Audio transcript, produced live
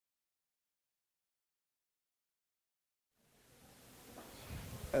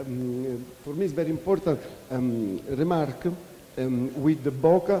for me it's very important remark, with the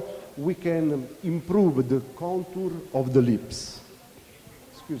Boca we can improve the contour of the lips.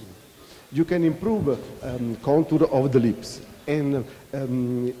 Excuse me. You can improve contour of the lips, and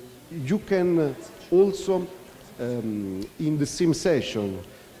you can also in the same session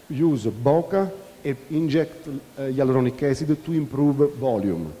use Boca and inject hyaluronic acid to improve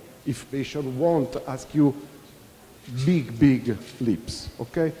volume. If patient won't ask you big lips,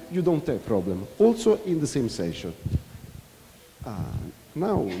 okay? You don't have problem. Also in the same session.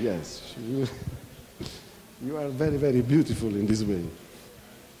 Now, yes, you are very beautiful in this way.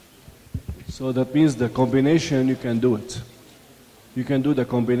 So that means the combination, you can do it. You can do the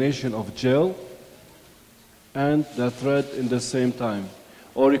combination of gel and the thread in the same time.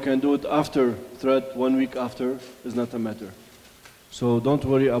 Or you can do it after thread, 1 week after, is not a matter. So don't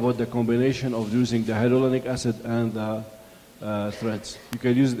worry about the combination of using the hyaluronic acid and the threads. You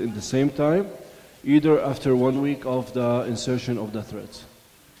can use it in the same time, either after 1 week of the insertion of the threads.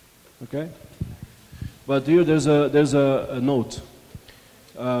 Okay? But here there's a note.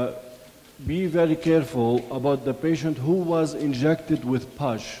 Be very careful about the patient who was injected with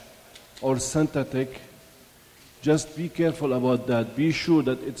patch or synthetic. Just be careful about that. Be sure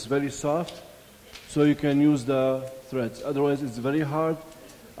that it's very soft so you can use the threads. Otherwise, it's very hard.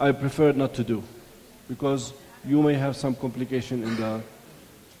 I prefer not to do because you may have some complication in the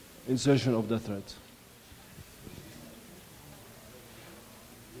insertion of the threads.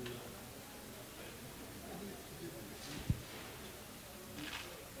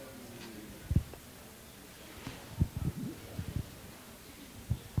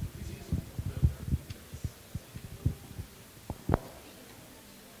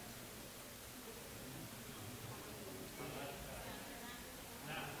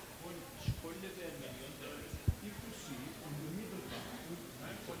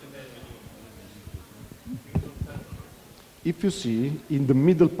 If you see in the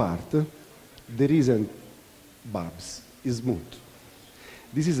middle part, there isn't barbs, it's smooth.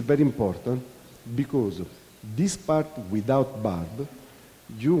 This is very important because this part without barb,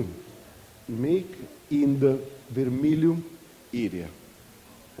 you make in the vermilion area,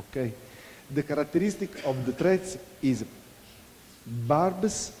 okay? The characteristic of the threads is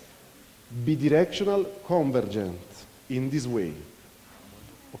barbs bidirectional convergent in this way,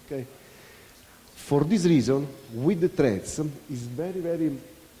 okay? For this reason, with the threads, is very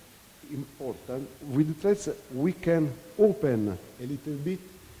important. With the threads, we can open a little bit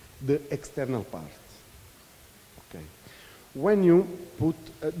the external part. Okay. When you put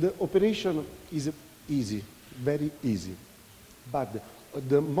the operation is easy, very easy, but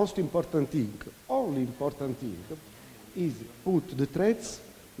the most important thing, only important thing, is put the threads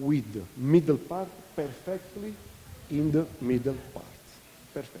with the middle part perfectly in the middle part,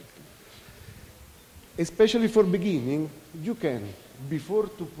 perfectly. Especially for beginning, you can, before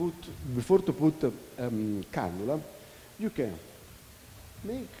to put cannula, you can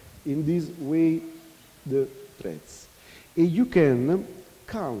make in this way the threads. And you can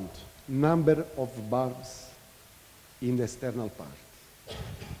count number of barbs in the external part.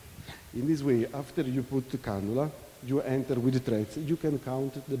 In this way, after you put the cannula, you enter with the threads, you can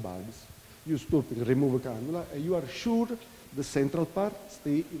count the barbs. You stop and remove the cannula, and you are sure the central part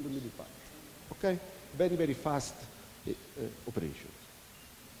stay in the middle part. Okay? Very fast operation.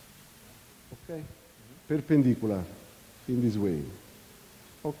 Okay? Perpendicular, in this way.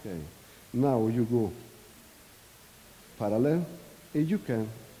 Okay. Now you go parallel, and you can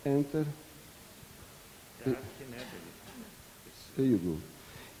enter. There you go.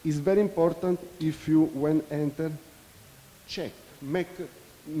 It's very important if you, when enter, check, make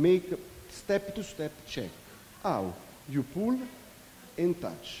step-to-step check. How? You pull and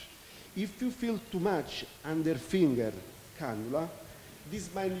touch. If you feel too much under finger cannula, this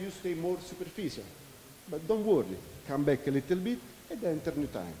might you stay more superficial. But don't worry, come back a little bit and enter new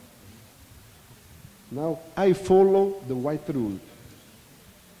time. Now I follow the white rule.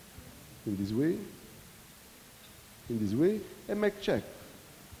 In this way, and make check.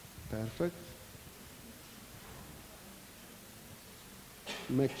 Perfect.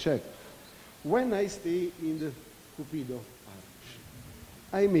 Make check. When I stay in the Cupido arch,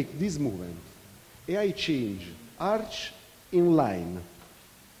 I make this movement, and I change arch in line,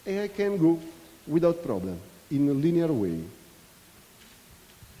 and I can go without problem, in a linear way.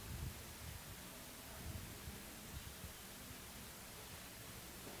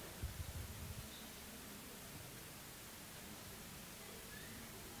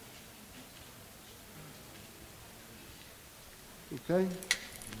 Okay?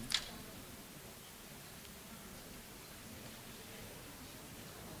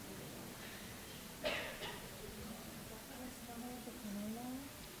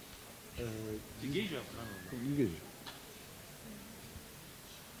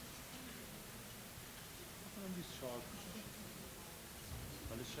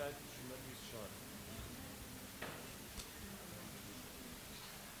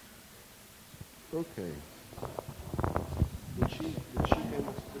 Okay. The chicken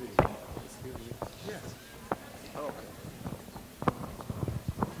string. Yes. Okay.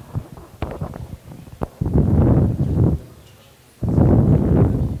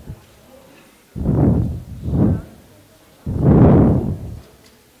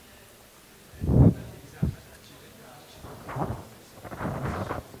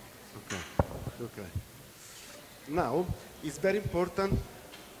 Okay. Now, it's very important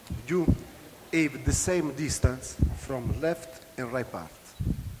you have the same distance from left and right part.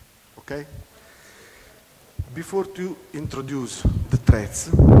 Okay? Before to introduce the threads,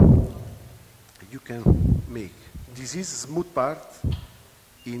 you can make this is smooth part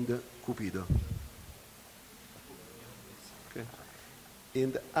in the cupido. Okay?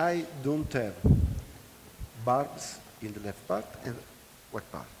 And I don't have barbs in the left part and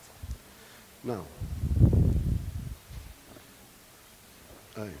right part. Now,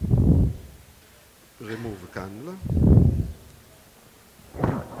 I remove cannula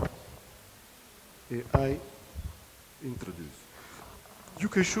and I introduce. You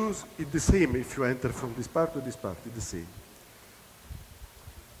can choose it the same if you enter from this part to this part, it's the same.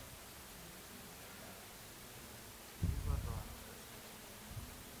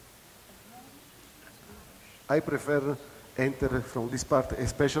 I prefer enter from this part,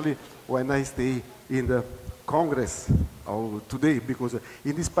 especially when I stay in the Congress of today, because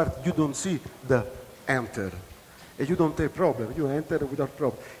in this part you don't see the enter. And you don't have problem, you enter without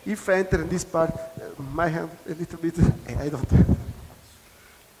problem. If I enter in this part, my hand a little bit, I don't have.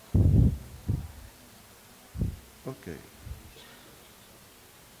 Okay.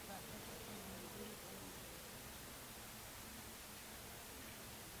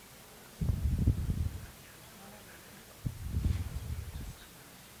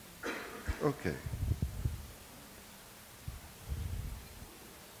 Okay.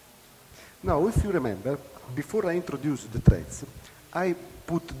 Now, if you remember, before I introduce the threads, I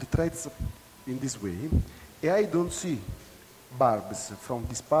put the threads in this way, and I don't see barbs from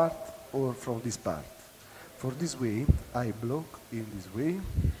this part or from this part. For this way, I block in this way,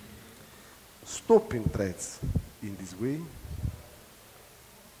 stopping threads in this way,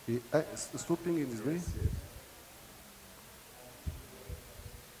 stopping in this way.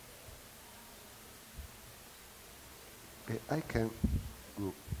 I can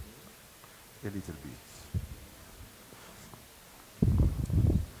go a little bit.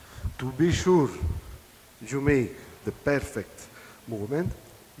 To be sure you make the perfect movement,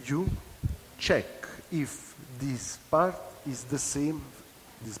 you check if this part is the same,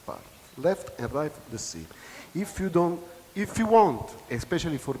 this part. Left and right the same. If you want,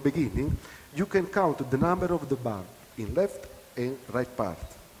 especially for beginning, you can count the number of the bar in left and right part.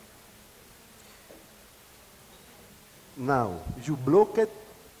 Now, you block it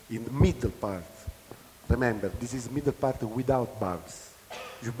in the middle part. Remember, this is middle part without barbs.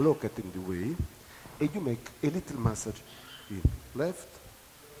 You block it in the way, and you make a little massage in left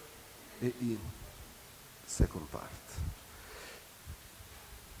and in second part.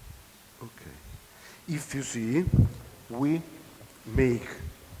 Okay. If you see, we make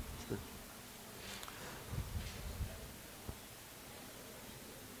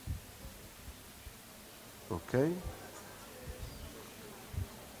okay.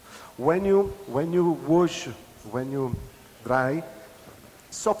 When you wash, when you dry,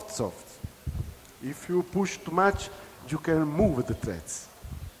 soft. If you push too much, you can move the threads.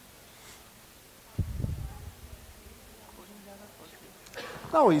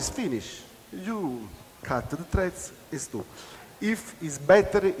 Now it's finished. You cut the threads, it's done. If it's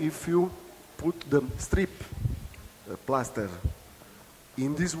better if you put the strip plaster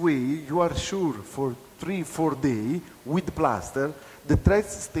in this way, you are sure for 3-4 days with plaster, the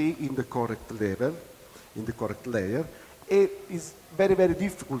threads stay in the correct level, in the correct layer. It is very, very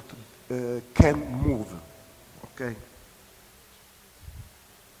difficult, can move, okay?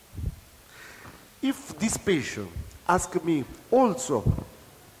 If this patient asks me also,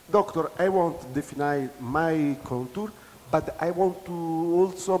 doctor, I want to define my contour, but I want to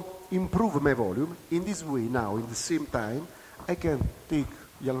also improve my volume, in this way now, in the same time, I can take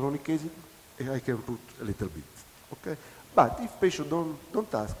hyaluronic acid and I can put a little bit, okay? But if patient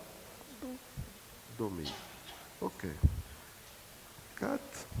don't ask, don't make. Okay. Cut.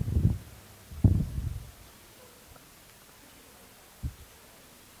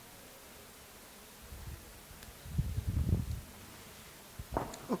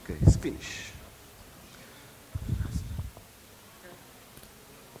 Okay, it's finished.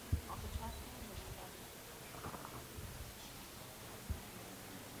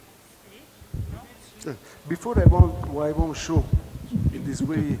 Before I want to show in this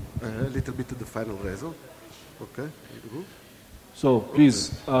way a little bit of the final result. Okay. So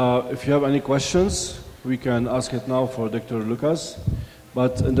please, if you have any questions, we can ask it now for Dr. Lucas.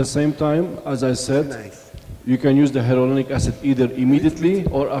 But at the same time, as I said, you can use the hyaluronic acid either immediately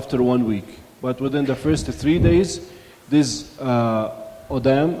or after 1 week. But within the first 3 days, this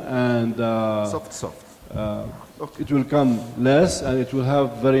odem and soft. It will come less and it will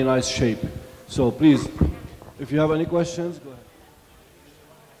have very nice shape. So please, if you have any questions, go ahead.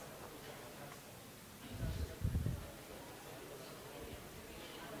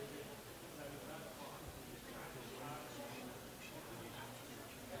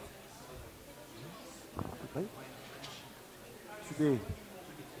 Today,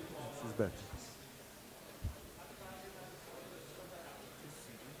 this is better.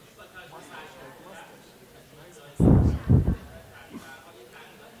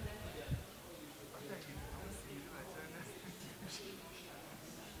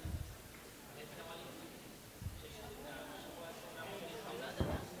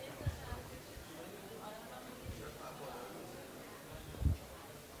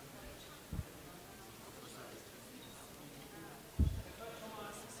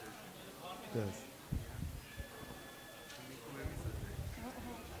 Yes.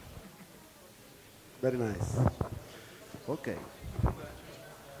 Very nice. Okay.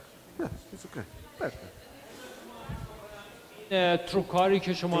 Yeah, it's okay. Perfect. تروکاری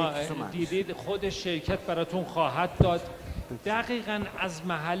که شما دیدید خود شرکت براتون خواهد داد دقیقاً از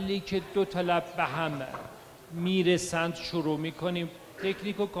محلی که دو تا لب به هم میرسند شروع میکنیم.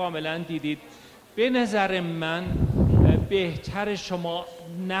 تکنیکو کاملا دیدید. به نظر من بهتر شما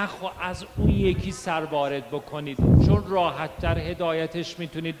نخو از اون یکی سر وارد بکنید چون راحت‌تر هدایتش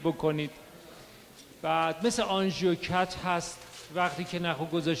میتونید بکنید. بعد مثل آنژیوکت هست، وقتی که نخو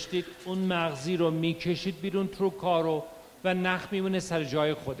گذاشتید اون مغزی رو میکشید بیرون تروکارو و نخ میمونه سر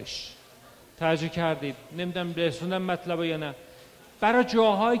جای خودش. توجه کردید؟ نمیدونم رسوندم مطلب یا نه. برای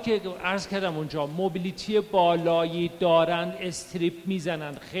جاهایی که عرض کردم اونجا موبیلیتی بالایی دارند استریپ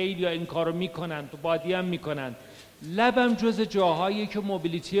میزنند، خیلی این کارو میکنند، تو بادی هم میکنند. لبم جز جاهایی که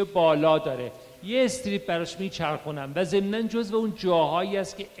موبیلیتی بالا داره یه استریپ براش میچرخونم و ضمناً جزو اون جاهایی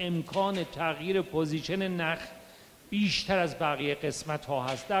است که امکان تغییر پوزیشن نخ بیشتر از بقیه قسمت ها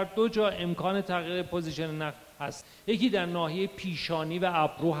هست. در دو جا امکان تغییر پوزیشن نخ هست، یکی در ناحیه پیشانی و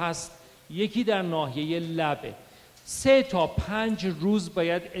ابرو هست، یکی در ناحیه لبه. 3 تا 5 روز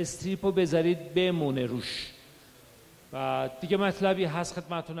باید استریپو بذارید بمونه روش. و دیگه مطلبی هست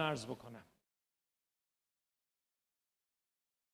خدمتتون عرض بکنم.